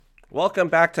Welcome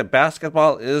back to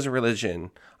Basketball is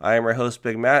Religion. I am your host,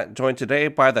 Big Matt, joined today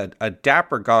by a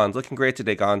dapper Gons. Looking great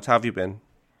today, Gons. How have you been?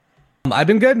 I've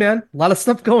been good, man. A lot of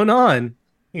stuff going on.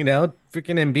 Freaking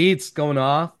Embiid's going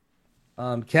off.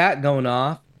 Cat going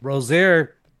off.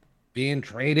 Rozier being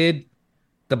traded.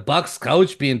 The Bucks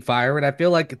coach being fired. I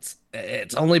feel like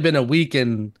it's only been a week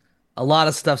and a lot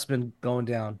of stuff's been going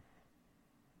down.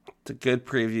 It's a good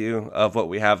preview of what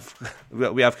we have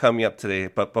what we have coming up today.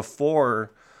 But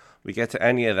before we get to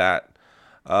any of that,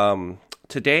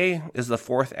 today is the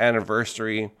fourth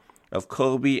anniversary of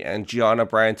Kobe and Gianna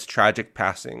Bryant's tragic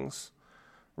passings.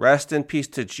 Rest in peace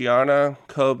to Gianna,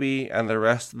 Kobe, and the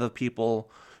rest of the people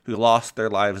who lost their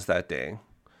lives that day.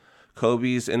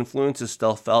 Kobe's influence is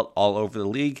still felt all over the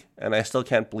league, and I still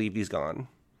can't believe he's gone.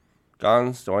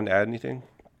 Gons, do you want to add anything?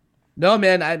 No,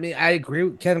 man, I mean,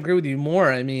 can't agree with you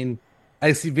more. I mean,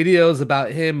 I see videos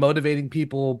about him motivating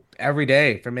people every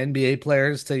day, from NBA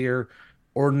players to your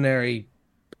ordinary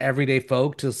everyday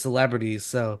folk to celebrities.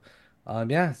 So,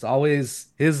 yeah, it's always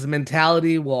his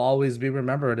mentality will always be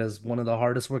remembered as one of the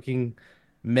hardest working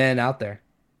men out there.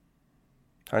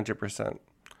 100%.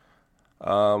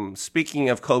 Speaking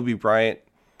of Kobe Bryant,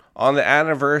 on the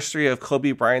anniversary of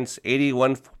Kobe Bryant's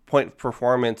 81-point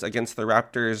performance against the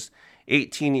Raptors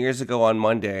 18 years ago on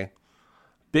Monday,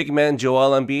 big men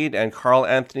Joel Embiid and Karl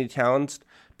Anthony Towns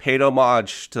paid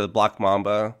homage to the Black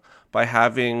Mamba by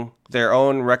having their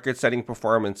own record-setting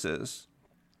performances.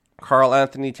 Karl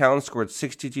Anthony Towns scored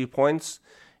 62 points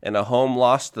in a home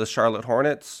loss to the Charlotte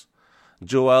Hornets.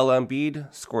 Joel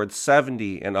Embiid scored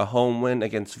 70 in a home win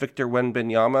against Victor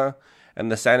Wembanyama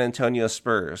and the San Antonio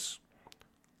Spurs.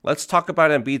 Let's talk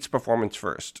about Embiid's performance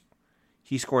first.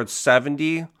 He scored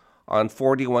 70 on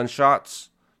 41 shots,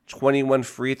 21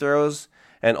 free throws,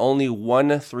 and only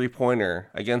one three-pointer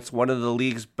against one of the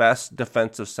league's best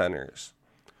defensive centers.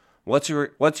 What's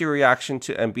your reaction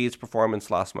to Embiid's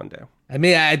performance last Monday? I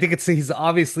mean, I think he's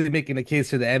obviously making a case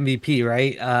for the MVP,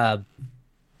 right?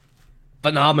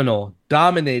 Phenomenal,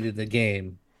 dominated the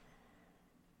game.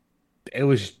 It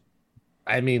was,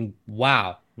 I mean,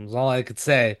 wow. That's all I could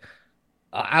say.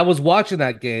 I was watching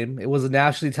that game. It was a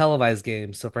nationally televised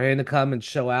game, so for him to come and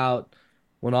show out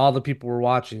when all the people were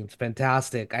watching, it's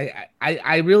fantastic.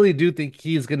 I really do think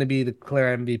he's going to be the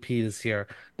clear MVP this year.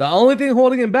 The only thing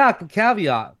holding him back, the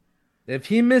caveat, if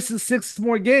he misses six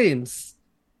more games,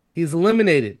 he's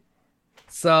eliminated.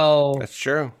 So That's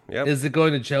true. Yep. is it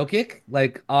going to Jokic?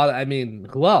 Like, I mean,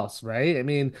 who else, right? I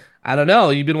mean, I don't know.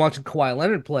 You've been watching Kawhi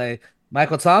Leonard play.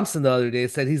 Michael Thompson the other day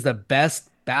said he's the best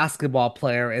basketball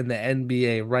player in the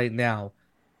NBA right now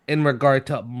in regard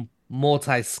to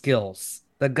multi skills.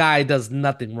 The guy does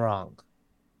nothing wrong.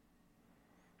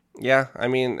 Yeah, I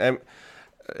mean,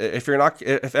 if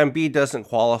Embiid doesn't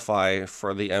qualify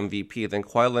for the MVP, then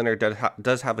Kawhi Leonard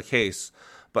does have a case.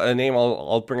 But a name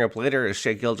I'll bring up later is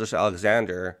Shai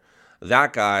Gilgeous-Alexander.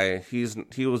 That guy,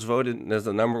 he was voted as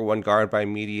the number one guard by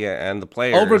media and the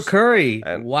Over players. Curry.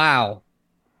 And Wow.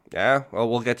 yeah, well,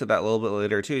 we'll get to that a little bit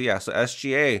later too. Yeah, so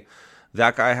SGA,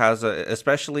 that guy has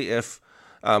especially if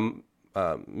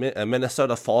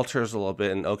Minnesota falters a little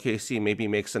bit and OKC maybe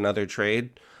makes another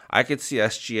trade. I could see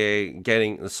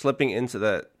SGA slipping into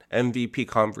the MVP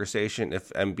conversation if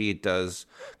Embiid does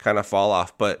kind of fall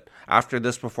off. But after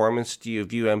this performance, do you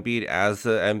view Embiid as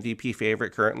the MVP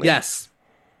favorite currently? Yes,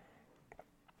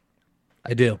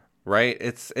 I do. Right?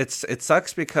 It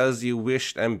sucks because you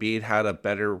wished Embiid had a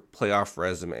better playoff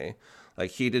resume.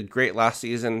 Like he did great last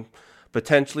season.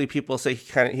 Potentially, people say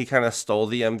he kind of stole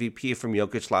the MVP from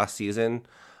Jokic last season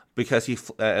because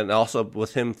and also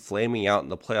with him flaming out in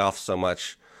the playoffs so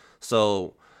much.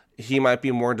 So he might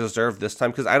be more deserved this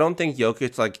time because I don't think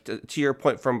Jokic, like to your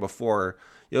point from before,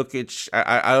 Jokic,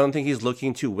 I don't think he's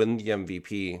looking to win the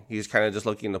MVP. He's kind of just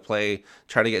looking to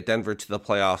try to get Denver to the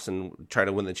playoffs and try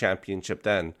to win the championship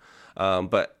then.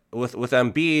 But with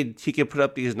Embiid, he could put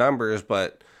up these numbers,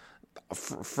 but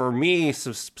for me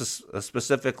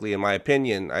specifically, in my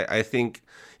opinion, I think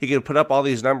he could put up all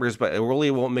these numbers, but it really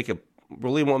won't make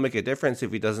a difference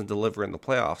if he doesn't deliver in the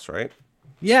playoffs, right?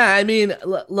 Yeah, I mean,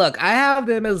 look, I have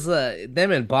them as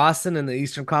them in Boston in the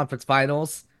Eastern Conference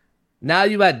Finals. Now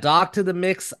you add Doc to the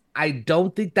mix. I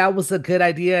don't think that was a good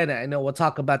idea, and I know we'll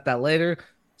talk about that later.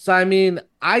 So, I mean,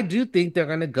 I do think they're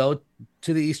going to go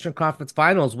to the Eastern Conference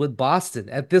Finals with Boston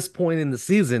at this point in the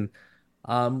season.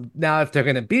 Now, if they're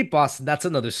going to beat Boston, that's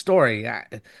another story.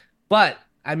 But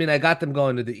I mean, I got them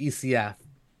going to the ECF.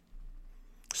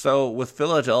 So with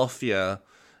Philadelphia,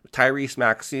 Tyrese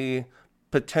Maxey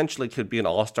potentially could be an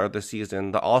all-star this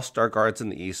season. The all-star guards in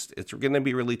the East, it's going to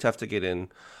be really tough to get in,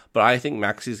 but I think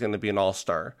Maxi's going to be an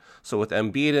all-star. So with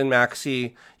Embiid and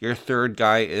Maxi, your third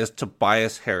guy is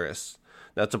Tobias Harris.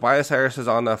 Now, Tobias Harris is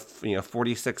on a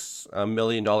 $46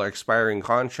 million expiring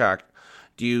contract.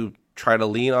 Do you try to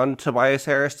lean on Tobias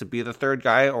Harris to be the third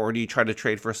guy, or do you try to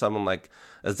trade for someone like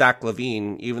Zach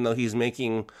LaVine? Even though he's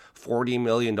making $40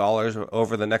 million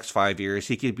over the next 5 years,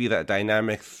 he could be that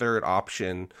dynamic third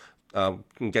option, and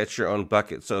get your own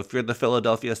bucket. So if you're the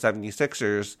Philadelphia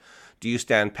 76ers, do you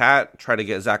stand pat, try to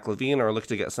get Zach LaVine, or look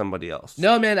to get somebody else?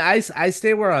 No, man, I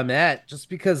stay where I'm at just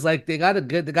because like they got a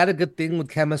good thing with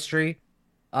chemistry.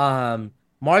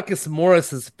 Marcus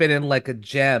Morris has fit in like a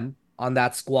gem on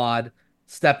that squad,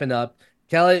 stepping up.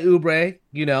 Kelly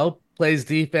Oubre, plays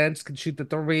defense, can shoot the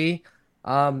three.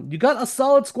 You got a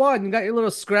solid squad. You got your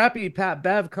little scrappy Pat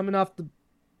Bev coming off the.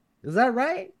 Is that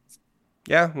right?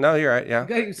 Yeah, no, you're right. Yeah, You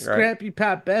got your scrappy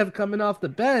Pat Bev coming off the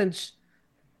bench.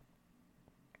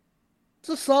 It's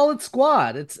a solid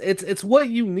squad. It's what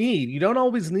you need. You don't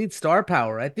always need star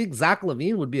power. I think Zach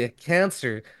LaVine would be a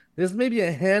cancer. There's maybe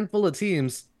a handful of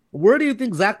teams. Where do you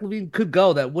think Zach LaVine could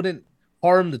go that wouldn't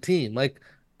harm the team? Like,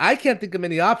 I can't think of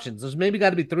many options. There's maybe got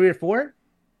to be 3 or 4.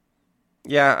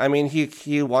 Yeah, I mean,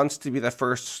 he wants to be the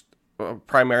first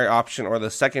primary option or the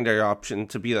secondary option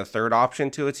to be the third option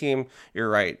to a team. You're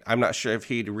right. I'm not sure if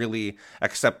he'd really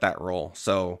accept that role.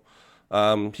 So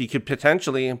he could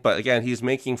potentially, but again, he's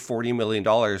making $40 million,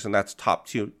 and that's top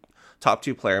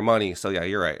two player money. So yeah,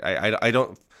 you're right. I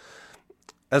don't.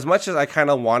 As much as I kind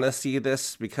of want to see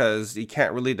this, because you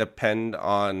can't really depend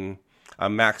on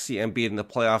Maxi Embiid in the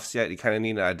playoffs yet. You kind of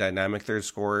need a dynamic third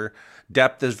scorer.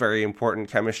 Depth is very important.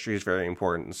 Chemistry is very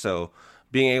important. So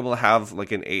being able to have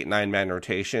like an 8-9 man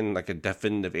rotation, like a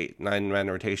definitive 8-9 man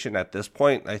rotation at this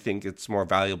point, I think it's more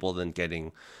valuable than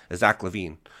getting Zach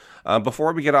LaVine.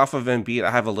 Before we get off of Embiid,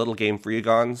 I have a little game for you,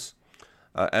 Gons.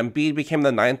 Embiid became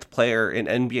the 9th player in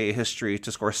NBA history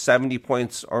to score 70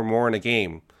 points or more in a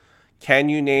game. Can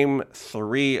you name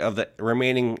 3 of the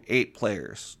remaining 8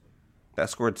 players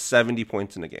that scored 70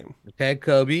 points in a game? Okay,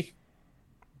 Kobe.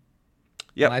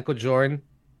 Yep. Michael Jordan.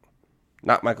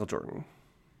 Not Michael Jordan.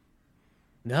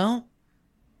 No?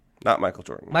 Not Michael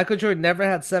Jordan. Michael Jordan never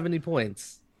had 70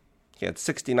 points. He had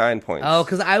 69 points. Oh,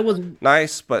 because I was...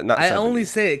 Nice, but not 70. I only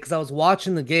say it because I was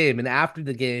watching the game, and after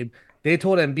the game, they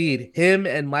told Embiid, him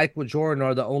and Michael Jordan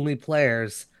are the only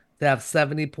players to have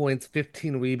 70 points,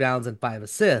 15 rebounds, and 5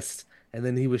 assists. And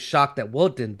then he was shocked that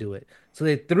Wilt didn't do it. So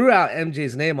they threw out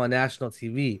MJ's name on national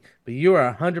TV, but you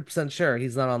are 100% sure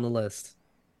he's not on the list.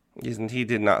 He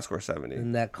did not score 70.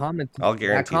 And that I'll guarantee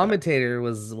that commentator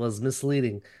was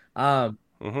misleading.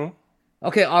 Mm-hmm.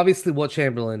 Okay, obviously Wilt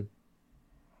Chamberlain.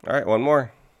 All right, one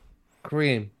more.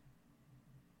 Kareem.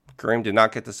 Kareem did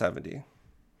not get to 70.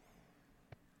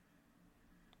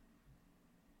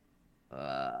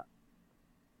 Can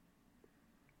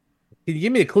you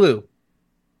give me a clue?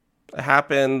 It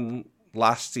happened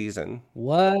last season.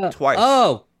 What? Twice.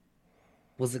 Oh,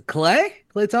 was it Klay?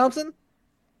 Klay Thompson?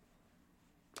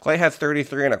 Klay had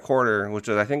 33 and a quarter, which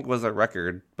I think was a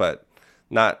record, but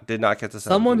did not get to 70.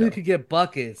 Someone who could get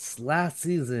buckets last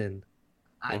season.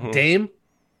 Mm-hmm.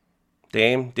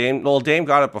 Dame? Well, Dame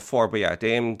got it before, but yeah,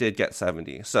 Dame did get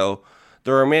 70. So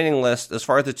the remaining list, as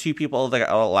far as the 2 people that got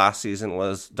out last season,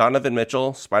 was Donovan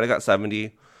Mitchell. Spider got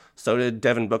 70. So did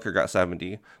Devin Booker, got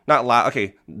 70.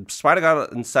 Okay, Spider got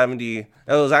it in 70. It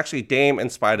was actually Dame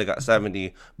and Spider got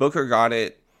 70. Booker got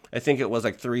it, I think it was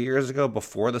like 3 years ago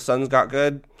before the Suns got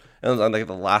good. It was on like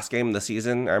the last game of the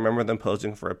season. I remember them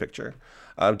posing for a picture.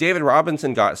 David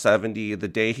Robinson got 70 the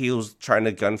day he was trying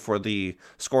to gun for the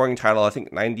scoring title, I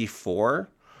think 94.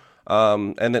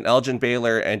 And then Elgin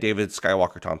Baylor and David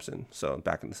Skywalker Thompson. So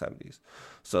back in the 70s.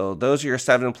 So those are your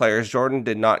 7 players. Jordan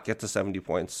did not get to 70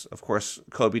 points. Of course,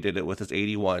 Kobe did it with his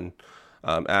 81,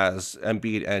 as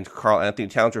Embiid and Karl Anthony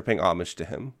Towns were paying homage to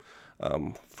him.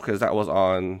 Because that was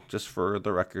on, just for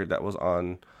the record, that was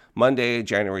on Monday,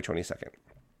 January 22nd.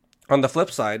 On the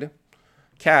flip side,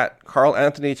 Karl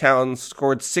Anthony Towns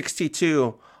scored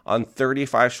 62 on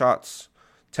 35 shots,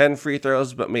 10 free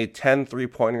throws, but made 10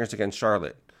 3-pointers against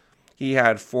Charlotte. He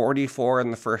had 44 in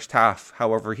the first half.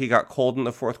 However, he got cold in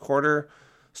the fourth quarter,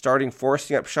 starting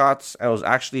forcing up shots, and was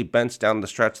actually benched down the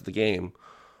stretch of the game,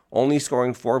 only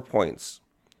scoring 4 points.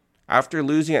 After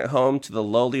losing at home to the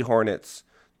lowly Hornets,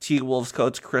 T-Wolves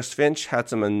coach Chris Finch had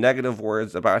some negative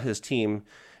words about his team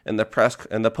in the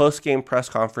post-game press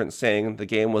conference, saying the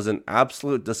game was an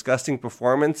absolute disgusting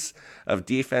performance of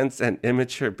defense and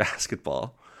immature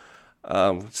basketball.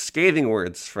 Scathing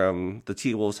words from the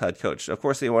T-Wolves head coach. Of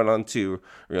course, they went on to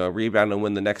rebound and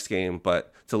win the next game,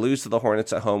 but to lose to the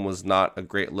Hornets at home was not a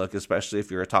great look, especially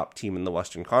if you're a top team in the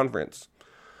Western Conference.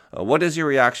 What is your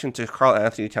reaction to Karl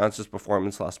Anthony Towns'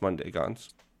 performance last Monday,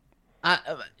 Gons? I,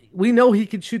 we know he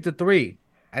can shoot the three.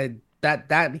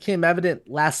 That became evident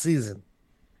last season.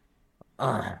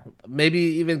 Uh, Maybe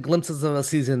even glimpses of a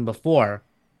season before.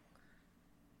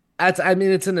 It's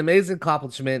an amazing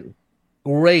accomplishment.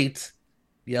 Great.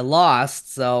 You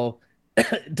lost, so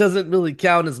it doesn't really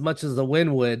count as much as a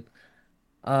win would.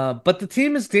 But the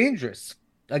team is dangerous.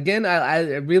 Again, I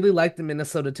really like the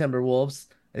Minnesota Timberwolves.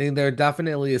 I think they're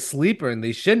definitely a sleeper, and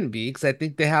they shouldn't be because I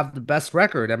think they have the best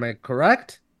record. Am I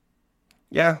correct?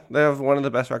 Yeah, they have one of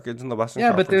the best records in the Western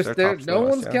Yeah, but Conference. there's They're there tops in no the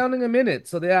West, one's yeah. counting a minute,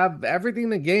 so they have everything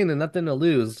to gain and nothing to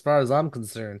lose, as far as I'm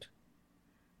concerned.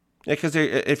 Yeah, because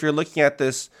if you're looking at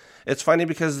this, it's funny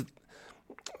because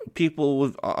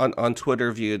people on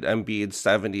Twitter viewed Embiid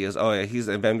 70 as, oh yeah, he's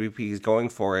an MVP, he's going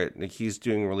for it, like he's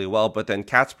doing really well. But then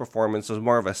Cat's performance was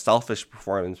more of a selfish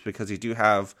performance because you do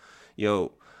have,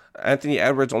 Anthony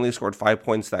Edwards only scored 5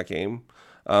 points that game.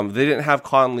 They didn't have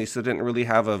Conley, so they didn't really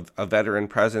have a veteran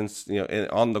presence,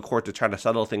 on the court to try to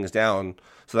settle things down.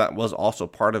 So that was also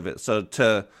part of it. So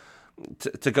to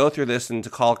go through this and to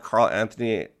call Karl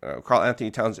Anthony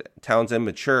Towns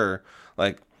immature,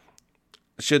 like,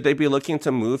 should they be looking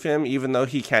to move him, even though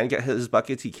he can get his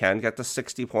buckets, he can get to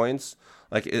 60 points?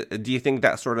 Like, do you think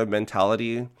that sort of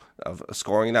mentality of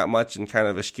scoring that much and kind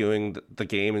of eschewing the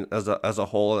game as a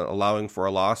whole and allowing for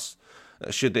a loss,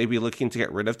 should they be looking to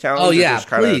get rid of Towns? Oh Or yeah, just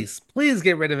kind of, please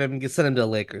get rid of him and send him to the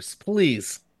Lakers,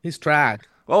 please. He's trash.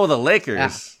 well, the Yeah,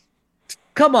 Lakers.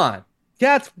 come on,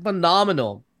 Cat's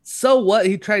phenomenal. So what?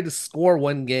 He tried to score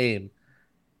one game.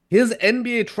 His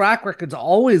NBA track record's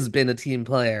always been a team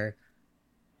player.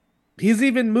 He's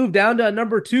even moved down to a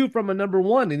number two from a number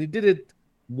one, and he did it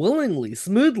willingly,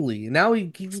 smoothly. Now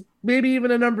he's maybe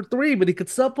even a number three, but he could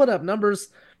still put up numbers.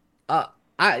 Uh,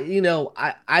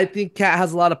 I think Cat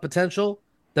has a lot of potential.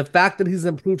 The fact that he's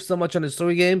improved so much on his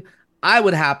three game, I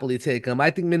would happily take him.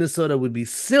 I think Minnesota would be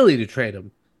silly to trade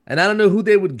him, and I don't know who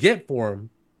they would get for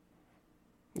him.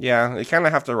 Yeah, they kind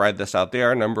of have to ride this out. They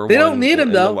are number They don't one need him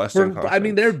in the though. Western I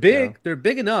mean, they're Conference. Yeah. big. They're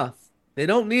big enough. They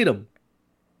don't need him.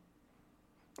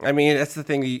 I mean, that's the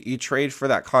thing. You trade for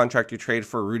that contract. You trade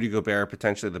for Rudy Gobert,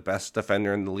 potentially the best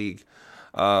defender in the league.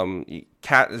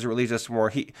 Cat is really just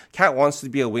more. Cat wants to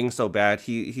be a wing so bad.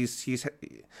 He's.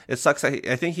 It sucks.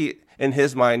 I think in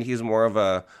his mind he's more of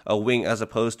a wing as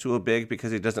opposed to a big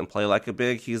because he doesn't play like a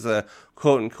big. He's a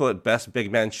quote unquote best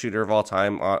big man shooter of all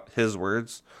time. His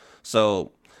words.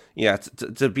 So yeah,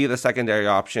 to be the secondary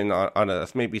option on a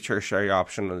maybe tertiary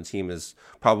option on the team is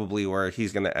probably where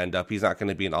he's going to end up. He's not going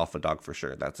to be an alpha dog for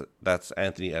sure. That's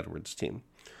Anthony Edwards' team.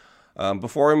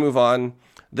 Before we move on,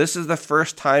 this is the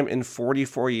first time in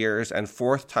 44 years and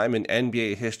fourth time in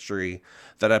NBA history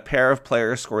that a pair of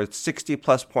players scored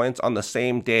 60-plus points on the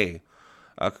same day.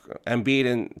 Embiid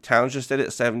and Towns just did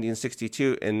it, 70 and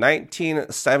 62. In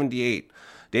 1978,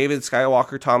 David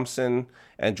Skywalker Thompson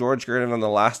and George Gurdon on the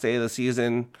last day of the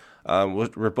season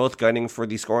were both gunning for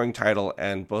the scoring title,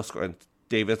 and both scored.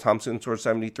 David Thompson scored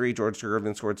 73, George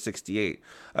Gurdon scored 68.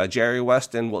 Jerry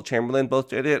West and Wilt Chamberlain both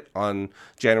did it on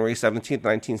January 17th,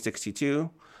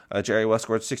 1962. Jerry West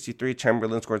scored 63,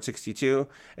 Chamberlain scored 62.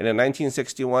 And in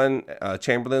 1961,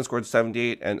 Chamberlain scored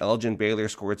 78 and Elgin Baylor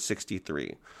scored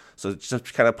 63. So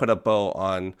just kind of put a bow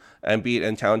on Embiid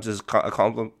and Towns'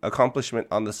 accomplishment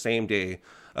on the same day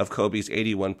of Kobe's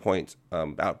 81-point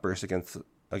outburst against the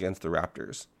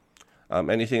Raptors.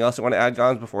 Anything else you want to add,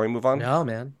 Gons, before we move on? No,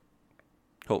 man.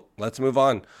 Cool. Let's move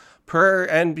on. Per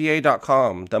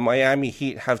NBA.com, the Miami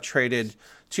Heat have traded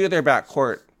to their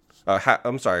backcourt.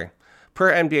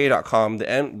 Per NBA.com,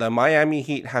 the Miami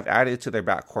Heat have added to their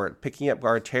backcourt, picking up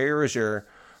guard Terry Rozier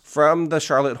from the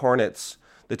Charlotte Hornets.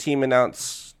 The team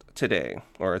announced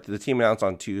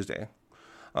on Tuesday.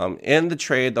 In the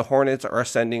trade, the Hornets are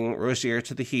sending Rozier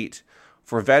to the Heat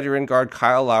for veteran guard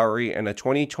Kyle Lowry and a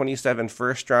 2027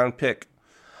 first-round pick.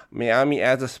 Miami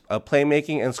adds a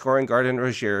playmaking and scoring guard in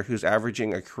Rozier, who's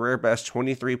averaging a career-best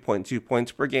 23.2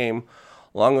 points per game,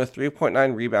 along with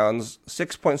 3.9 rebounds,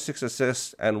 6.6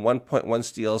 assists, and 1.1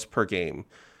 steals per game.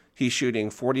 He's shooting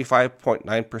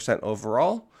 45.9%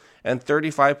 overall and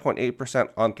 35.8%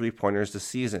 on three-pointers this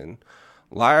season.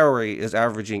 Lowry is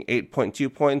averaging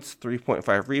 8.2 points,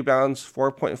 3.5 rebounds,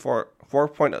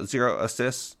 4.0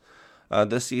 assists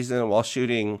this season, while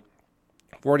shooting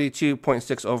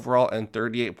 42.6 overall and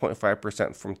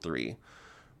 38.5% from three.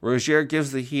 Rozier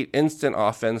gives the Heat instant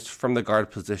offense from the guard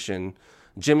position.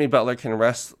 Jimmy Butler can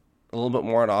rest a little bit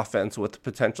more on offense with the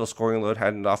potential scoring load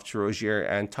handed off to Rozier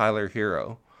and Tyler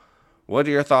Hero. What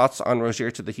are your thoughts on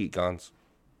Rozier to the Heat, Gons?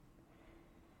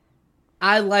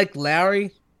 I like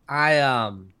Larry.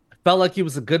 I felt like he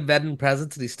was a good veteran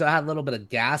presence and he still had a little bit of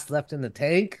gas left in the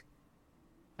tank.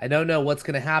 I don't know what's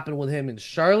gonna happen with him in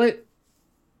Charlotte.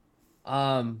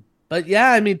 But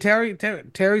yeah, I mean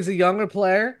Terry's a younger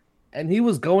player and he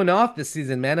was going off this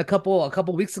season, man. A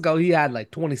couple weeks ago he had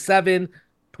like 27,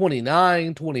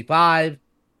 29, 25.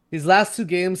 These last two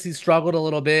games he struggled a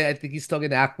little bit. I think he's still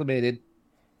getting acclimated.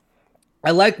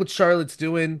 I like what Charlotte's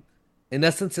doing. In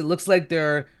essence, it looks like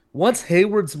they're once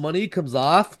Hayward's money comes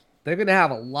off, they're gonna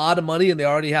have a lot of money and they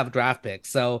already have draft picks.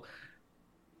 So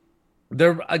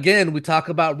they're again, we talk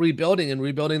about rebuilding and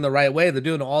rebuilding the right way. They're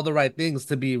doing all the right things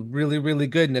to be really, really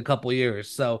good in a couple years.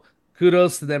 So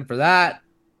kudos to them for that.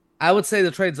 I would say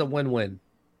the trade's a win-win.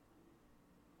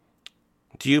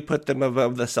 Do you put them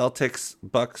above the Celtics,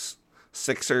 Bucks,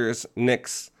 Sixers,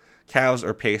 Knicks, Cavs,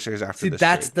 or Pacers after See, this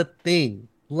that's trade? the thing.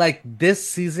 Like this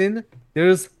season,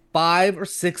 there's 5 or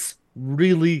 6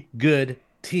 really good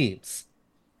teams.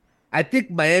 I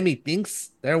think Miami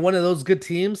thinks they're one of those good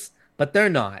teams, but they're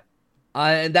not.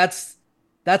 And that's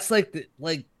like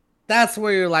that's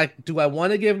where you're like, do I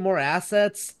want to give more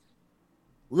assets?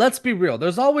 Let's be real.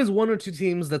 There's always 1 or 2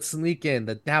 teams that sneak in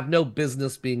that have no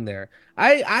business being there.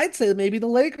 I'd say maybe the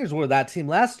Lakers were that team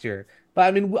last year, but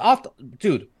I mean,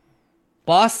 dude,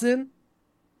 Boston,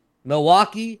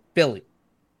 Milwaukee, Philly,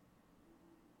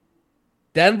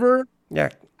 Denver. Yeah.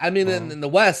 I mean, in, Mhm. in the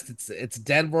West, it's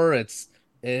Denver. It's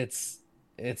it's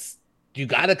you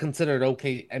got to consider it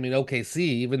okay. I mean, OKC,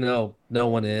 even though no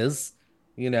one is,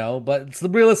 but it's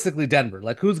realistically Denver.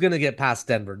 Like, who's gonna get past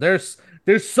Denver?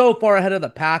 They're so far ahead of the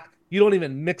pack. You don't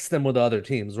even mix them with other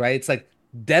teams, right? It's like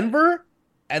Denver,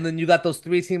 and then you got those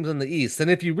 3 teams in the East. And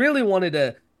if you really wanted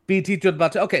to be teacher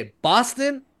about to, okay,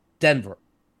 Boston, Denver.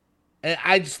 And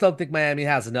I just don't think Miami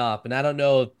has enough. And I don't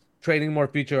know if trading more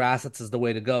future assets is the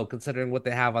way to go, considering what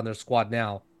they have on their squad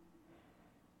now.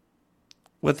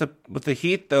 With the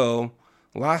Heat though,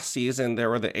 last season they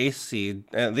were the eighth seed,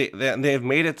 and they've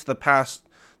made it to the past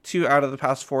 2 out of the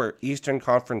past 4 Eastern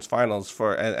Conference Finals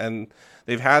and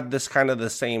they've had this kind of the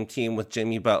same team with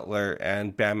Jimmy Butler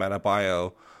and Bam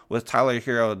Adebayo. With Tyler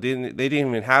Hero, they didn't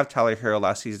even have Tyler Hero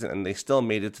last season, and they still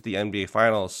made it to the NBA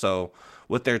Finals. So,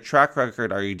 with their track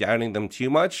record, are you doubting them too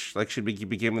much? Like, should we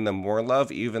be giving them more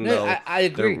love, even No, though I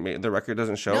agree. their record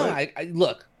doesn't show No, it? I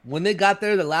look, when they got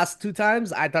there the last 2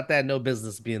 times, I thought they had no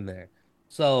business being there.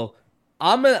 So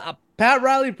Pat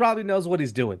Riley probably knows what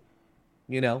he's doing.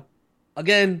 You know,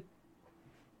 again,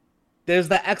 there's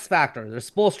the X factor. There's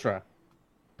Spoelstra,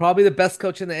 probably the best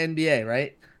coach in the NBA,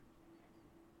 right?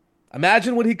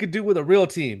 Imagine what he could do with a real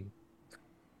team.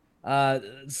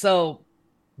 So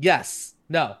yes,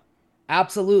 no,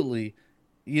 absolutely.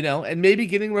 And maybe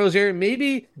getting Rozier,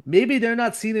 maybe they're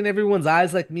not seeing in everyone's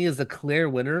eyes like me as a clear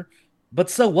winner. But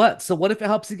so what? So what if it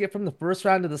helps you get from the first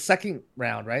round to the second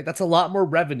round, right? That's a lot more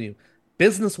revenue.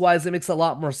 Business wise, it makes a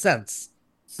lot more sense.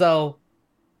 So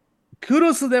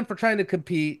kudos to them for trying to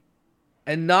compete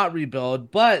and not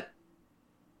rebuild. But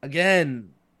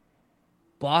again,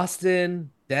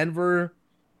 Boston, Denver,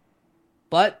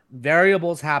 but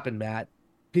variables happen, Matt.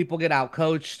 People get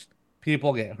outcoached,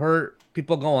 people get hurt,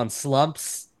 people go on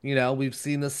slumps. We've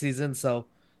seen this season, so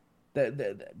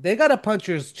they got a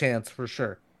puncher's chance for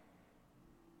sure.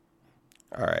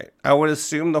 All right. I would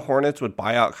assume the Hornets would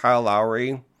buy out Kyle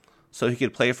Lowry so he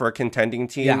could play for a contending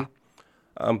Yeah.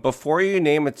 team. Before you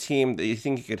name a team that you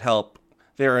think you could help,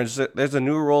 there's a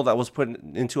new rule that was put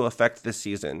into effect this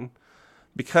season.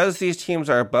 Because these teams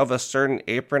are above a certain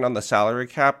apron on the salary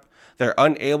cap, they're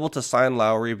unable to sign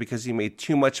Lowry because he made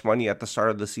too much money at the start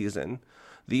of the season.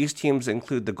 These teams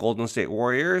include the Golden State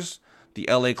Warriors, the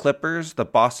LA Clippers, the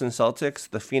Boston Celtics,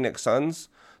 the Phoenix Suns,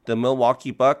 the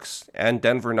Milwaukee Bucks, and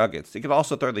Denver Nuggets. You could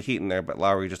also throw the Heat in there, but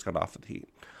Lowry just got off of the Heat.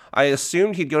 I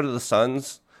assumed he'd go to the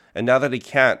Suns, and now that he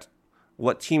can't,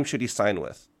 what team should he sign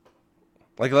with?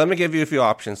 Like, let me give you a few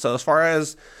options. So, as far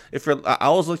as if you're, I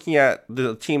was looking at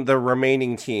the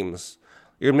remaining teams.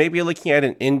 You're maybe looking at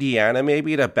an Indiana,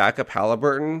 maybe to back up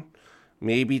Halliburton,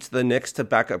 maybe to the Knicks to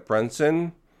back up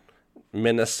Brunson,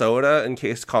 Minnesota in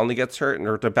case Conley gets hurt,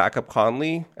 or to back up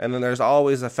Conley, and then there's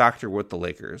always a factor with the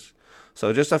Lakers.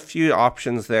 So, just a few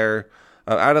options there.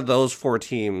 Out of those 4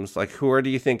 teams, like who do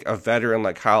you think a veteran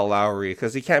like Kyle Lowry,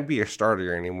 because he can't be your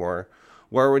starter anymore?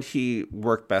 Where would he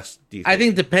work best? Do you I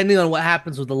think? think depending on what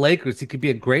happens with the Lakers, he could be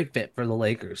a great fit for the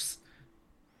Lakers.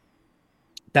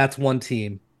 That's one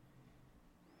team.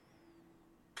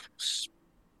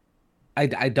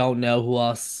 I don't know who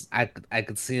else I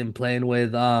could see him playing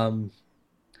with.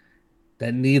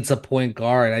 that needs a point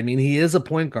guard. I mean, he is a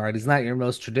point guard. He's not your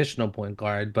most traditional point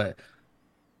guard, but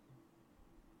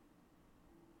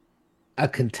a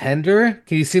contender?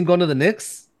 Can you see him going to the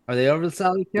Knicks? Are they over the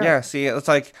salary cap? Yeah, see, it's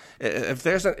like if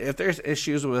there's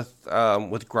issues with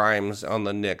Grimes on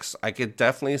the Knicks, I could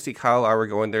definitely see Kyle Lowry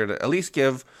going there to at least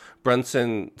give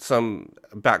Brunson some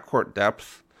backcourt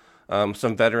depth,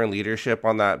 some veteran leadership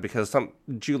on that because some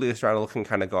Julius Randle can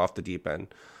kind of go off the deep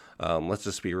end. Let's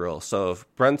just be real. So if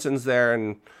Brunson's there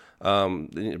and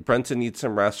Brunson needs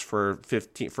some rest for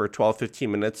 12,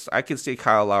 15 minutes, I could see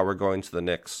Kyle Lowry going to the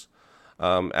Knicks.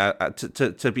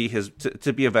 To be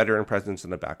to be a veteran presence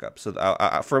in the backup. So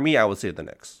for me, I would say the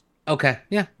Knicks. Okay,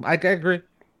 yeah, I agree.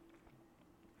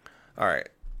 All right,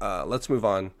 let's move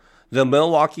on. The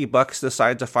Milwaukee Bucks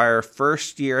decide to fire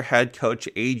first-year head coach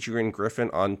Adrian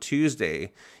Griffin on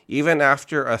Tuesday, even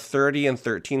after a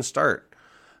 30-13 start.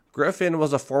 Griffin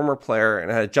was a former player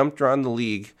and had jumped around the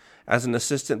league as an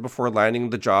assistant before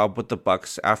landing the job with the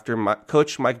Bucks after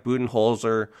coach Mike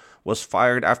Budenholzer was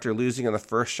fired after losing in the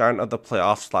first round of the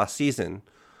playoffs last season.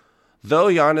 Though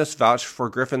Giannis vouched for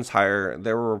Griffin's hire,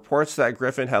 there were reports that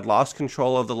Griffin had lost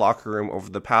control of the locker room over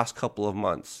the past couple of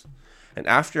months. And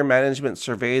after management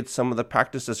surveyed some of the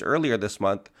practices earlier this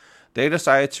month, they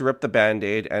decided to rip the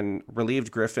Band-Aid and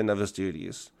relieved Griffin of his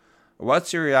duties.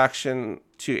 What's your reaction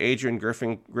to Adrian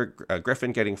Griffin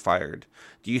getting fired?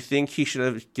 Do you think he should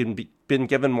have been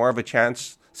given more of a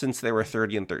chance since they were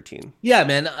 30-13? Yeah,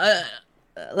 man.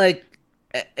 Like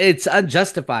it's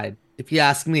unjustified if you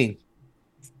ask me.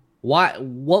 Why?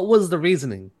 What was the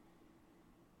reasoning?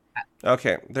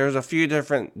 Okay, there's a few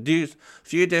different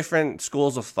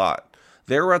schools of thought.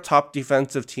 They were a top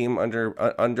defensive team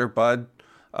under Bud.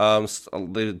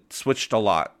 They switched a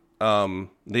lot.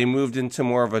 They moved into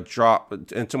more of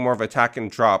attack and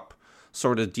drop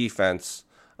sort of defense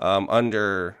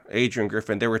under Adrian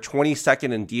Griffin. They were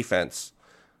 22nd in defense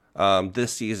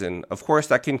this season. Of course,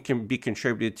 that can be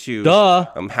contributed to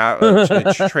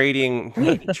trading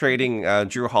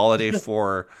Drew Holiday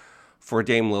for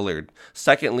Dame Lillard.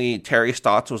 Secondly, Terry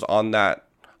Stotts was on that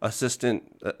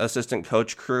assistant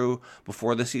coach crew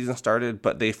before the season started,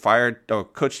 but they fired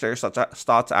Coach Terry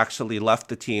Stotts actually left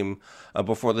the team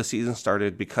before the season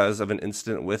started because of an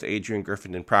incident with Adrian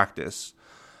Griffin in practice.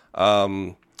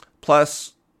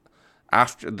 Plus,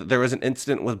 after there was an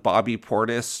incident with Bobby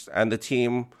Portis and the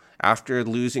team after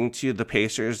losing to the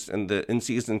Pacers in the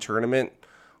in-season tournament,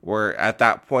 where at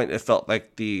that point it felt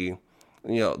like the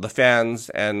fans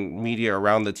and media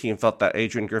around the team felt that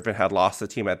Adrian Griffin had lost the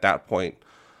team at that point,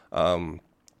 and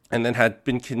then had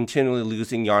been continually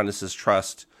losing Giannis's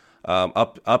trust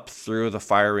up through the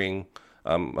firing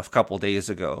a couple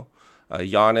days ago.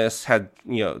 Giannis had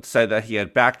said that he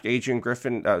had backed Adrian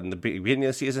Griffin in the beginning of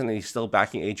the season, and he's still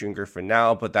backing Adrian Griffin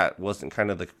now, but that wasn't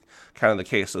kind of the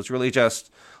case. So it's really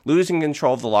just losing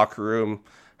control of the locker room,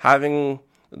 having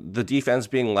the defense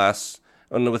being less.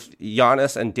 And with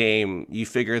Giannis and Dame, you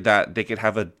figure that they could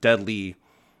have a deadly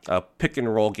pick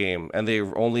and roll game, and they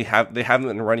haven't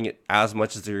been running it as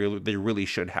much as they really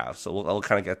should have. So I'll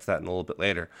kind of get to that in a little bit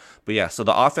later. But yeah, so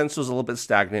the offense was a little bit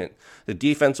stagnant. The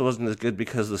defense wasn't as good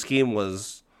because the scheme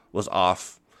was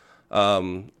off.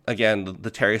 Again,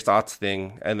 the Terry Stotts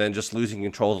thing, and then just losing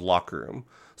control of the locker room.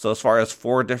 So as far as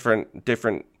four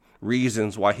different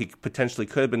reasons why he potentially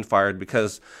could have been fired,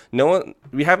 because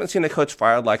we haven't seen a coach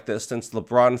fired like this since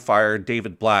LeBron fired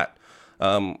David Blatt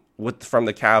from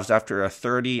the Cavs after a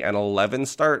 30-11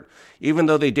 start, even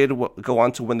though they did go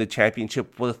on to win the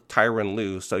championship with Tyronn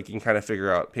Lue. So you can kind of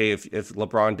figure out, hey, if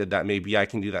LeBron did that, maybe I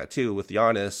can do that too with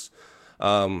Giannis.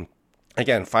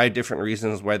 Again, 5 different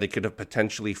reasons why they could have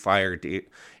potentially fired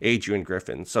Adrian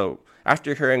Griffin. So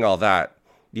after hearing all that,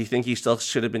 do you think he still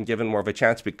should have been given more of a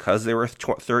chance because they were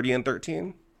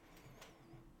 30-13?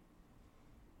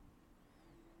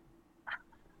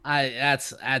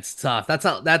 That's tough.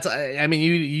 I mean,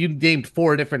 you named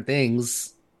 4 different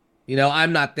things.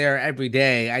 I'm not there every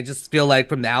day. I just feel like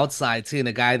from the outside, seeing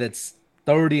a guy that's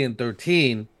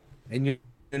 30-13, and you're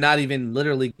not even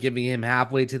literally giving him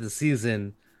halfway to the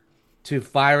season to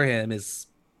fire him is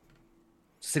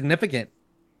significant.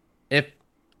 If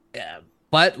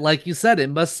But like you said, it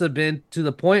must have been to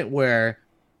the point where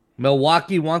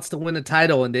Milwaukee wants to win a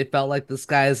title, and they felt like this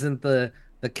guy isn't the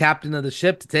captain of the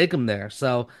ship to take him there.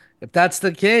 So if that's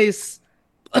the case,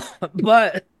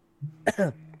 but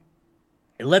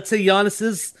let's say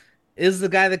Giannis is the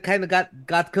guy that kind of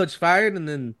got coach fired, and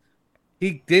then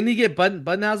he get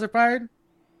Budenholzer fired.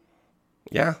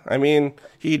 Yeah, I mean,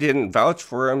 he didn't vouch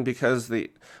for him because the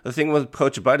thing with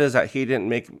Coach Bud is that he didn't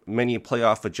make many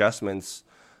playoff adjustments.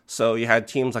 So you had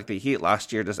teams like the Heat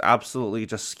last year just absolutely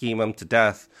just scheme them to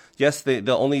death. Yes,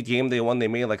 the only game they won, they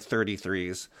made like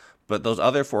 33s. But those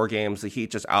other 4 games, the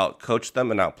Heat just out-coached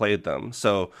them and outplayed them.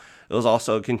 So it was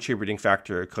also a contributing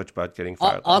factor of Coach Bud getting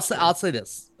fired last year. I'll say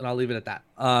this, and I'll leave it at that.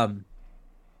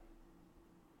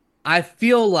 I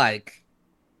feel like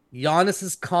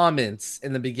Giannis's comments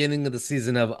in the beginning of the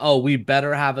season of, "Oh, we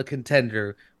better have a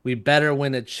contender, we better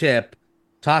win a chip,"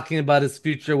 talking about his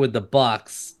future with the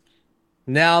Bucks,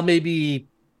 now maybe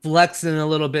flexing a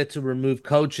little bit to remove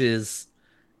coaches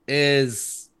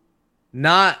is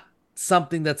not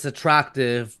something that's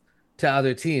attractive to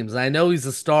other teams. I know he's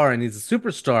a star and he's a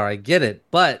superstar. I get it,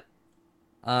 but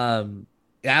I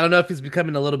don't know if he's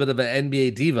becoming a little bit of an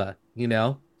NBA diva, you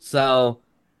know? So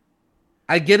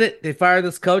I get it. They fired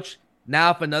this coach.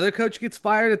 Now, if another coach gets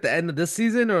fired at the end of this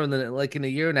season or in a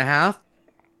year and a half,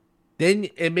 then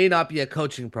it may not be a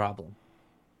coaching problem.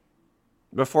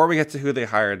 Before we get to who they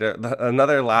hired,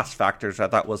 another last factor I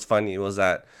thought was funny was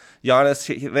that Giannis,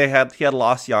 he had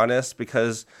lost Giannis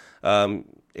because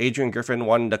Adrian Griffin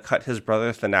wanted to cut his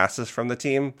brother Thanasis from the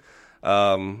team.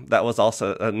 That was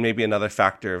also maybe another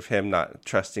factor of him not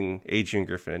trusting Adrian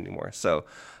Griffin anymore. So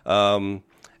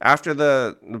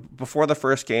before the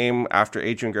first game, after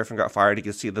Adrian Griffin got fired, you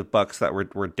could see the Bucks that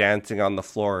were dancing on the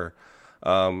floor.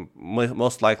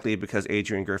 Most likely because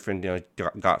Adrian Griffin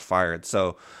got fired.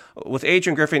 So with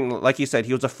Adrian Griffin, like you said,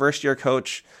 he was a first-year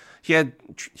coach. He had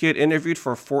interviewed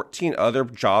for 14 other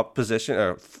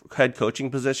head coaching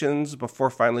positions before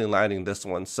finally landing this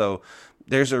one. So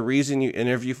there's a reason you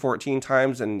interview 14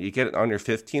 times and you get it on your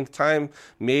 15th time.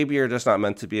 Maybe you're just not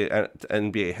meant to be an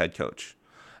NBA head coach.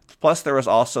 Plus, there was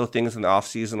also things in the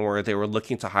offseason where they were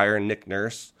looking to hire Nick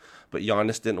Nurse, but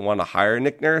Giannis didn't want to hire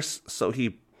Nick Nurse, so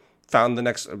he found the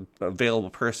next available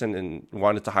person and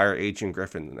wanted to hire Adrian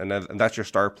Griffin. And that's your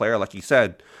star player. Like you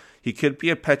said, he could be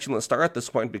a petulant star at this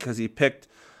point because he picked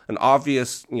an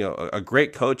obvious, a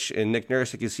great coach in Nick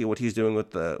Nurse. You can see what he's doing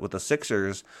with the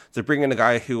Sixers to bring in a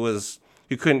guy who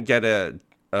couldn't get a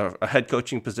head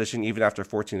coaching position even after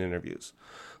 14 interviews.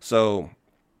 So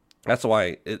that's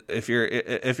why if you're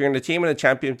in a team in a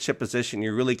championship position,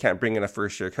 you really can't bring in a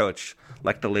first-year coach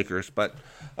like the Lakers. But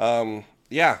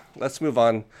let's move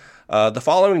on. The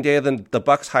following day, the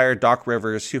Bucks hired Doc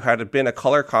Rivers, who had been a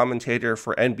color commentator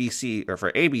for NBC or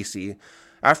for ABC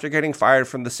after getting fired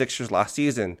from the Sixers last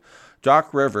season.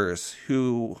 Doc Rivers,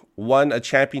 who won a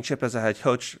championship as a head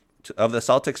coach of the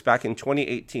Celtics back in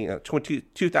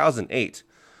 2008,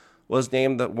 was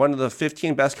named one of the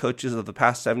 15 best coaches of the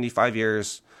past 75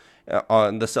 years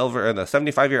on the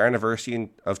 75-year anniversary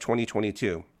of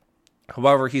 2022.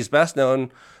 However, he's best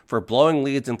known for blowing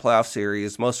leads in playoff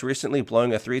series, most recently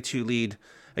blowing a 3-2 lead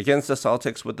against the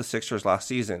Celtics with the Sixers last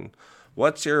season.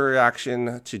 What's your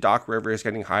reaction to Doc Rivers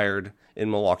getting hired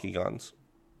in Milwaukee Guns?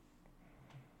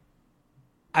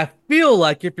 I feel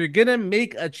like if you're going to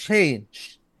make a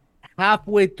change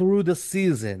halfway through the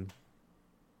season,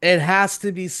 it has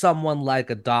to be someone like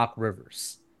a Doc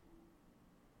Rivers.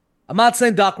 I'm not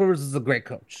saying Doc Rivers is a great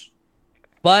coach,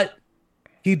 but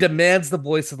he demands the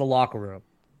voice of the locker room.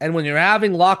 And when you're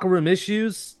having locker room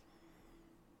issues,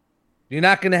 you're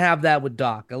not going to have that with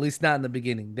Doc, at least not in the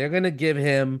beginning. They're going to give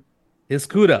him his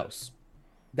kudos.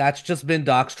 That's just been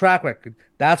Doc's track record.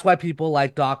 That's why people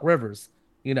like Doc Rivers.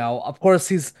 Of course,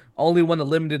 he's only won a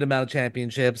limited amount of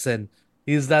championships, and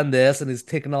he's done this, and he's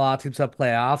taken a lot of teams to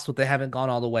playoffs, but they haven't gone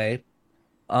all the way.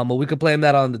 But we could blame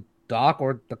that on the Doc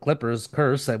or the Clippers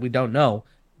curse that we don't know.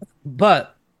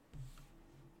 But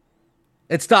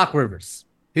it's Doc Rivers.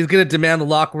 He's going to demand the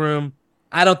locker room.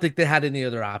 I don't think they had any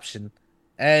other option.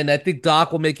 And I think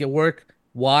Doc will make it work.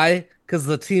 Why? Because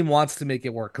the team wants to make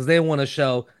it work. Because they want to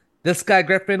show this guy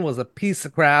Griffin was a piece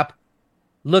of crap.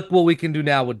 Look what we can do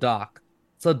now with Doc.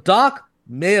 So Doc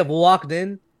may have walked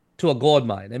in to a gold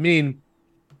mine. I mean,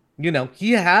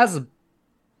 he has a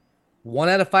 1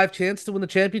 out of 5 chance to win the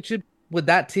championship with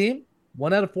that team.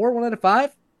 1 out of 4, 1 out of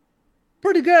 5.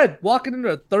 Pretty good. Walking into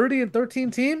a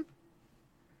 30-13 team.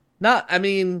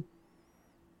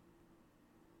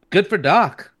 Good for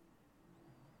Doc.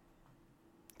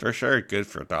 For sure, good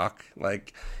for Doc.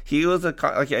 He was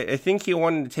I think he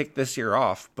wanted to take this year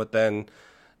off, but then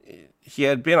he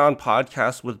had been on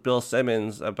podcasts with Bill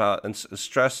Simmons about and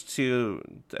stressed to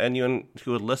anyone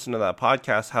who would listen to that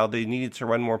podcast how they needed to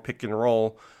run more pick and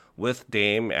roll with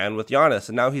Dame and with Giannis,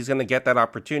 and now he's going to get that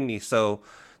opportunity. So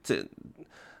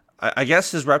I guess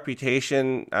his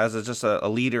reputation as just a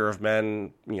leader of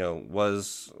men,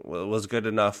 was good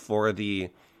enough for the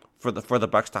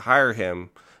Bucks to hire him,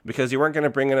 because you weren't going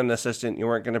to bring in an assistant, you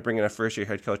weren't going to bring in a first year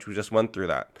head coach. We just went through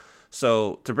that.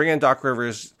 So to bring in Doc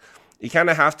Rivers, you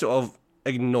kind of have to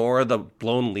ignore the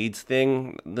blown leads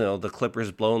thing. The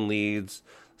Clippers blown leads,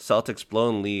 Celtics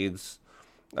blown leads,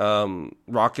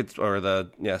 Rockets or the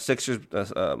Sixers,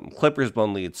 Clippers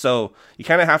blown leads. So you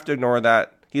kind of have to ignore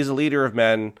that. He's a leader of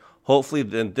men. Hopefully,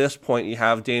 at this point, you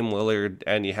have Dame Lillard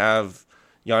and you have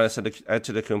Giannis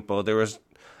Antetokounmpo. There was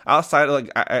outside of,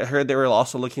 like, I heard they were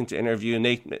also looking to interview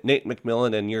Nate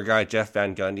McMillan and your guy Jeff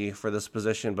Van Gundy for this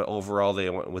position, but overall they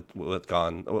went with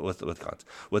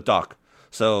Doc.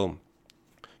 So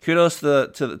kudos to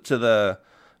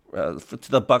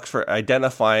the Bucks for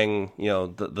identifying,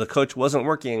 the coach wasn't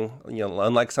working,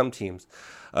 unlike some teams.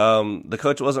 The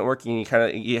coach wasn't working.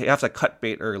 You have to cut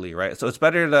bait early, right? So it's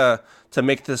better to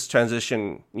make this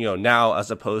transition, now as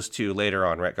opposed to later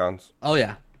on, right, Gons? Oh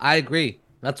yeah, I agree.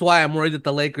 That's why I'm worried that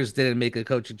the Lakers didn't make a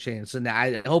coaching change. And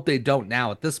I hope they don't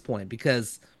now at this point,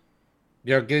 because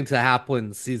you're getting to the half point in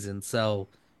the season. So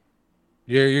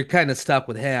you're kind of stuck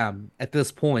with Ham at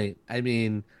this point. I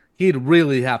mean, he'd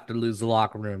really have to lose the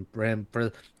locker room for him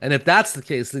and if that's the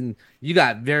case, then you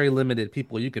got very limited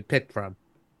people you could pick from.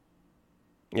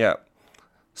 Yeah.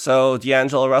 So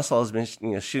D'Angelo Russell has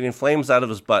been, shooting flames out of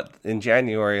his butt in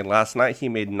January. And last night he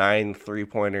made 9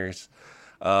 3-pointers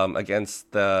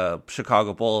against the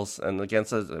Chicago Bulls and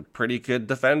against a pretty good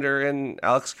defender in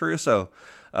Alex Caruso.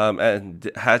 And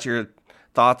has your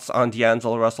thoughts on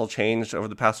D'Angelo Russell changed over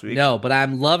the past week? No, but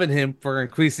I'm loving him for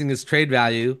increasing his trade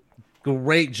value.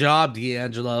 Great job,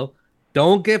 D'Angelo.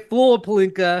 Don't get fooled,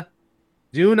 Pelinka.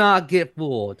 Do not get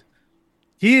fooled.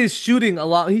 He is shooting a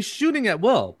lot. He's shooting at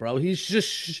will, bro.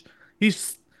 He's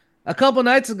a couple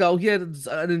nights ago, he had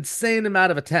an insane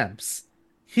amount of attempts.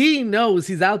 He knows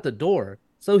he's out the door.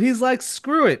 So he's like,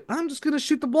 screw it. I'm just going to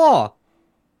shoot the ball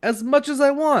as much as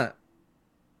I want.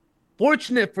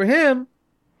 Fortunate for him,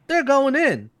 they're going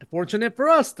in. Fortunate for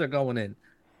us, they're going in.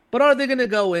 But are they going to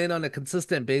go in on a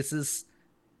consistent basis?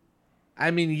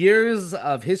 I mean, years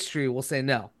of history will say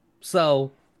no.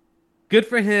 So good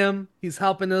for him. He's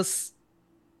helping us.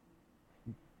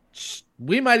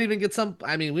 We might even get some.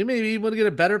 I mean, we may even get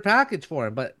a better package for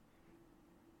him. But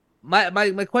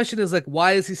my question is, like,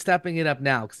 why is he stepping it up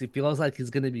now? Because he feels like he's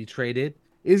going to be traded.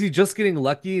 Is he just getting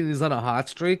lucky and he's on a hot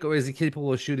streak, or is he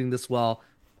capable of shooting this well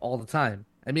all the time?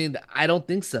 I mean, I don't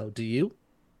think so. Do you?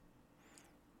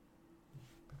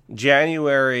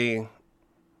 January,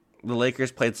 the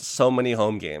Lakers played so many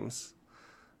home games,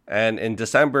 and in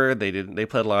December they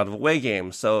played a lot of away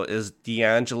games. So is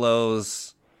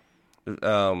D'Angelo's,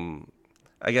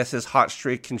 I guess his hot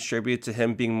streak contribute to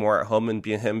him being more at home and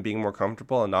him being more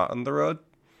comfortable and not on the road?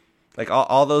 Like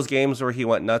all those games where he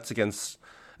went nuts against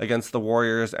the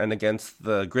Warriors and against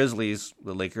the Grizzlies,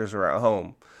 the Lakers were at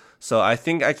home. So I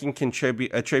think I can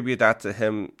attribute that to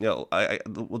him.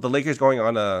 The Lakers going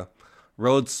on a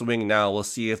road swing now. We'll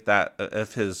see if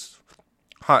his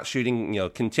hot shooting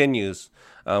continues,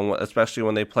 especially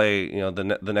when they play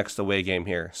the next away game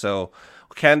here. So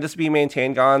can this be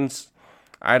maintained, Gons?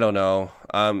 I don't know.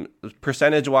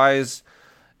 Percentage wise,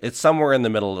 it's somewhere in the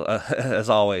middle, as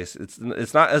always.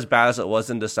 It's not as bad as it was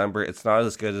in December. It's not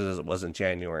as good as it was in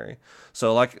January.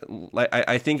 So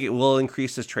I think it will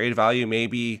increase his trade value.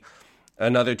 Maybe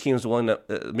another team's willing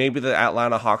to. Maybe the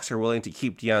Atlanta Hawks are willing to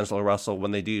keep D'Angelo Russell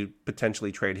when they do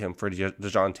potentially trade him for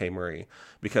DeJounte Murray,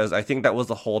 because I think that was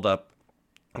the holdup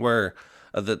where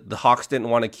the Hawks didn't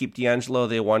want to keep D'Angelo.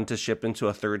 They wanted to ship into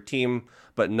a third team,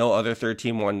 but no other third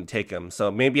team wanted to take him.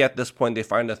 So maybe at this point they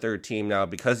find a third team now,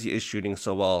 because he is shooting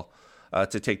so well,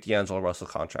 to take D'Angelo Russell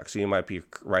contract. So you might be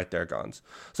right there, Gons.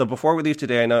 So before we leave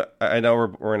today, I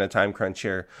know we're in a time crunch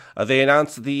here. They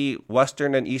announced the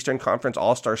Western and Eastern Conference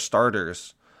All-Star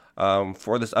starters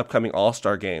for this upcoming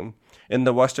All-Star game. In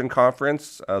the Western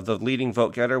Conference, the leading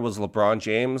vote getter was LeBron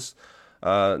James,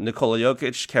 Nikola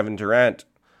Jokic, Kevin Durant,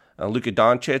 Luka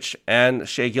Doncic, and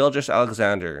Shai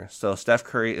Gilgeous-Alexander. So Steph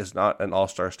Curry is not an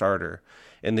all-star starter.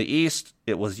 In the East,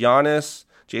 it was Giannis,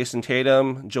 Jason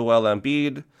Tatum, Joel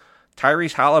Embiid,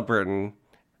 Tyrese Halliburton,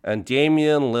 and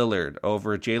Damian Lillard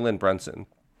over Jalen Brunson.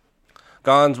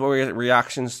 Gons, what were your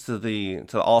reactions to the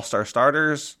all-star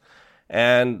starters?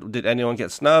 And did anyone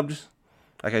get snubbed?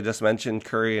 Like I just mentioned,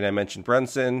 Curry, and I mentioned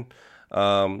Brunson. What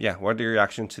are your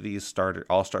reactions to these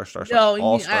all-star starters?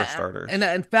 All-star starters. And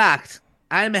in fact,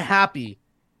 I'm happy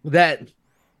that,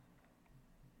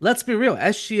 let's be real,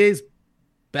 SGA's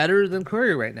better than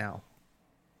Curry right now.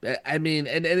 I mean,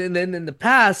 and then in the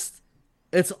past,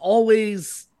 it's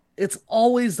always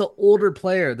the older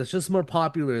player that's just more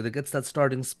popular that gets that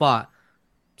starting spot.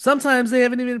 Sometimes they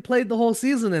haven't even played the whole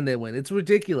season and they win. It's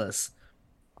ridiculous.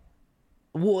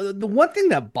 Well, the one thing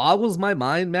that boggles my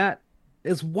mind, Matt,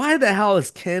 is why the hell is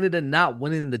Canada not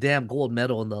winning the damn gold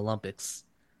medal in the Olympics?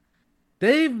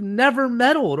 They've never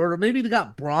medaled, or maybe they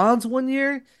got bronze one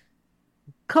year.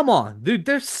 Come on, dude,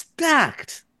 they're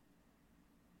stacked.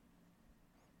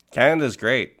 Canada's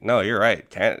great. No, you're right.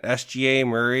 SGA,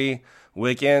 Murray,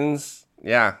 Wiggins.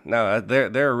 Yeah, no,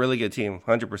 they're a really good team.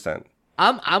 100%.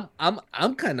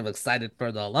 I'm kind of excited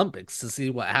for the Olympics to see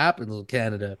what happens with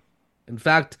Canada. In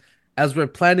fact, as we're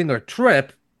planning our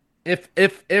trip, if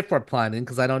we're planning,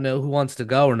 because I don't know who wants to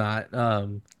go or not.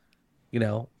 I'm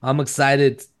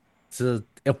excited to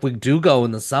if we do go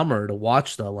in the summer to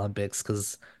watch the Olympics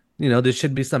because there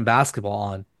should be some basketball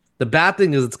on. The bad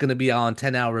thing is it's going to be on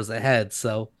 10 hours ahead,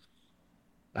 so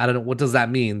I don't know what does that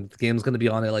mean. The game's going to be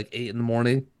on at like 8 in the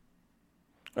morning.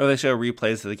 Or they show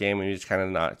replays of the game and you just kind of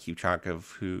not keep track of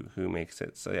who makes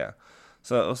it. So yeah,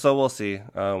 so we'll see.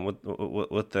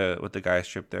 With the guys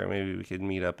trip there, maybe we could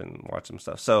meet up and watch some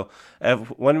stuff. So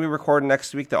when we record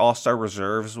next week, the All-Star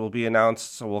reserves will be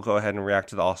announced. So we'll go ahead and react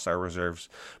to the All-Star reserves.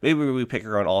 Maybe we pick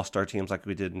our own All-Star teams like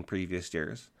we did in previous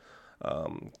years.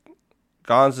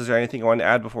 Gons, is there anything you want to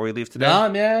add before we leave today? Nah,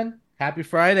 man. Happy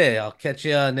Friday. I'll catch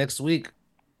you next week.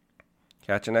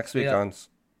 Catch you next week, Yeah. Gons.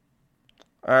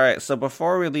 All right, so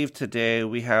before we leave today,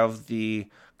 we have the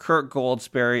Kirk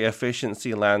Goldsberry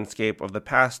efficiency landscape of the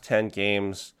past 10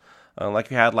 games.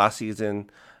 Like we had last season,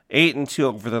 8-2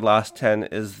 over the last 10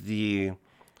 is the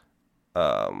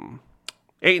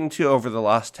 8-2 over the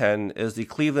last 10 is the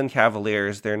Cleveland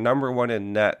Cavaliers. They're number 1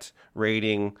 in net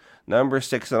rating, number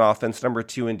 6 in offense, number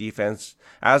 2 in defense.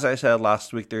 As I said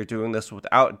last week, they're doing this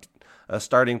without a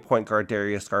starting point guard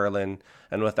Darius Garland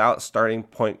and without starting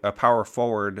power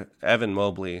forward Evan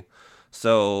Mobley.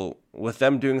 So with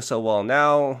them doing so well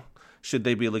now, should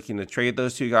they be looking to trade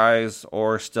those two guys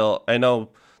or still? I know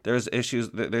there's issues.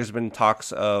 There's been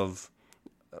talks of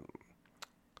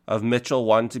Mitchell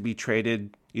wanting to be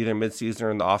traded either midseason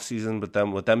or in the offseason, but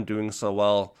with them doing so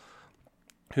well,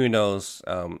 who knows?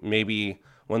 Maybe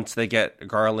once they get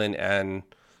Garland and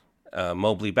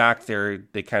Mobley back there,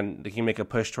 they can make a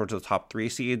push towards the top 3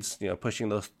 seeds. Pushing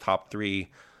those top 3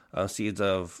 seeds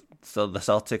of the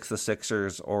Celtics, the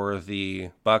Sixers, or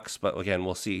the Bucks. But again,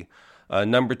 we'll see.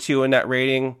 Number 2 in net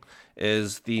rating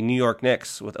is the New York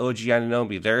Knicks with OG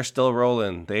Anunoby. They're still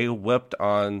rolling. They whipped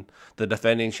on the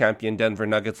defending champion Denver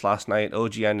Nuggets last night.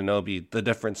 OG Anunoby, the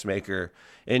difference maker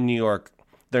in New York.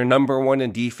 They're number 1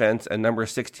 in defense and number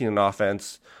 16 in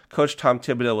offense. Coach Tom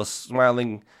Thibodeau was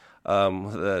smiling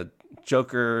with a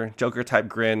Joker type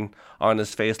grin on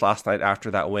his face last night after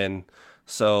that win.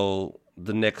 So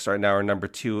the Knicks right now are number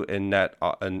 2 in net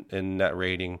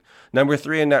rating. Number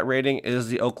 3 in net rating is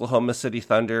the Oklahoma City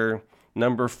Thunder.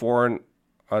 Number 4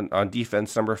 on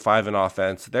defense. Number 5 in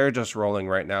offense. They're just rolling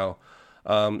right now.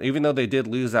 Even though they did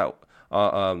lose that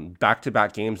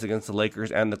back-to-back games against the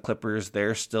Lakers and the Clippers,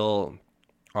 they're still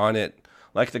on it.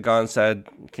 Like the Gon said,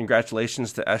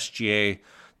 congratulations to SGA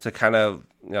to kind of,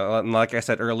 like I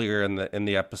said earlier in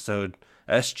the episode,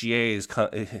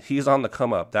 SGA he's on the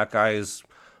come up. That guy is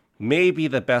maybe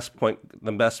the best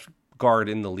guard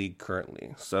in the league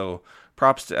currently. So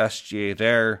props to SGA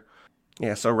there.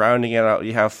 Yeah. So rounding it out,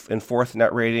 you have in 4th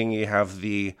net rating, you have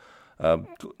the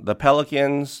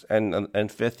Pelicans, and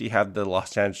 5th you have the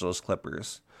Los Angeles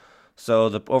Clippers.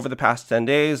 So over the past 10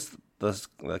 days, the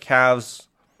Cavs,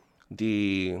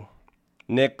 the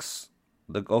Knicks,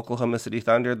 the Oklahoma City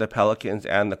Thunder, the Pelicans,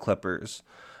 and the Clippers.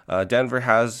 Denver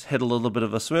has hit a little bit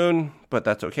of a swoon, but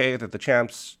that's okay. They're the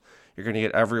champs. You're going to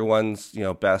get everyone's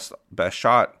best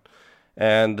shot.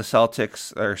 And the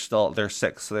Celtics they're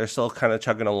 6th, so they're still kind of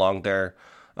chugging along there.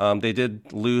 They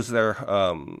did lose their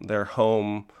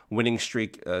home winning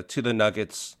streak to the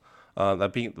Nuggets. I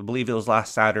believe it was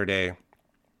last Saturday.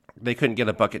 They couldn't get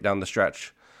a bucket down the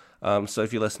stretch. So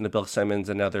if you listen to Bill Simmons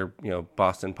and other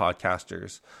Boston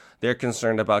podcasters, they're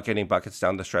concerned about getting buckets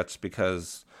down the stretch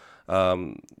because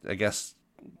I guess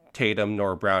Tatum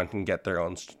nor Brown can get their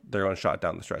own shot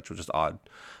down the stretch, which is odd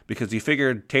because you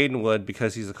figured Tatum would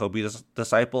because he's a Kobe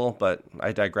disciple, but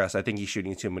I digress. I think he's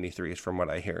shooting too many threes from what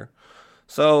I hear.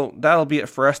 So that'll be it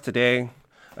for us today.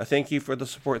 Thank you for the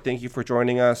support. Thank you for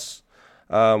joining us.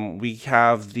 We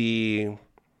have the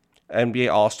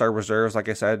NBA All-Star reserves, like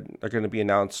I said, are going to be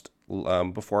announced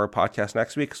before our podcast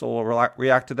next week. So we'll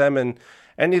react to them and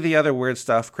any of the other weird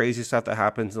stuff, crazy stuff that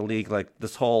happens in the league, like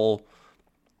this whole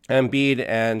Embiid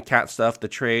and Cat stuff, the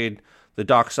trade, the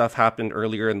Doc stuff happened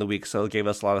earlier in the week. So it gave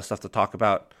us a lot of stuff to talk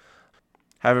about.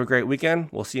 Have a great weekend.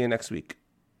 We'll see you next week.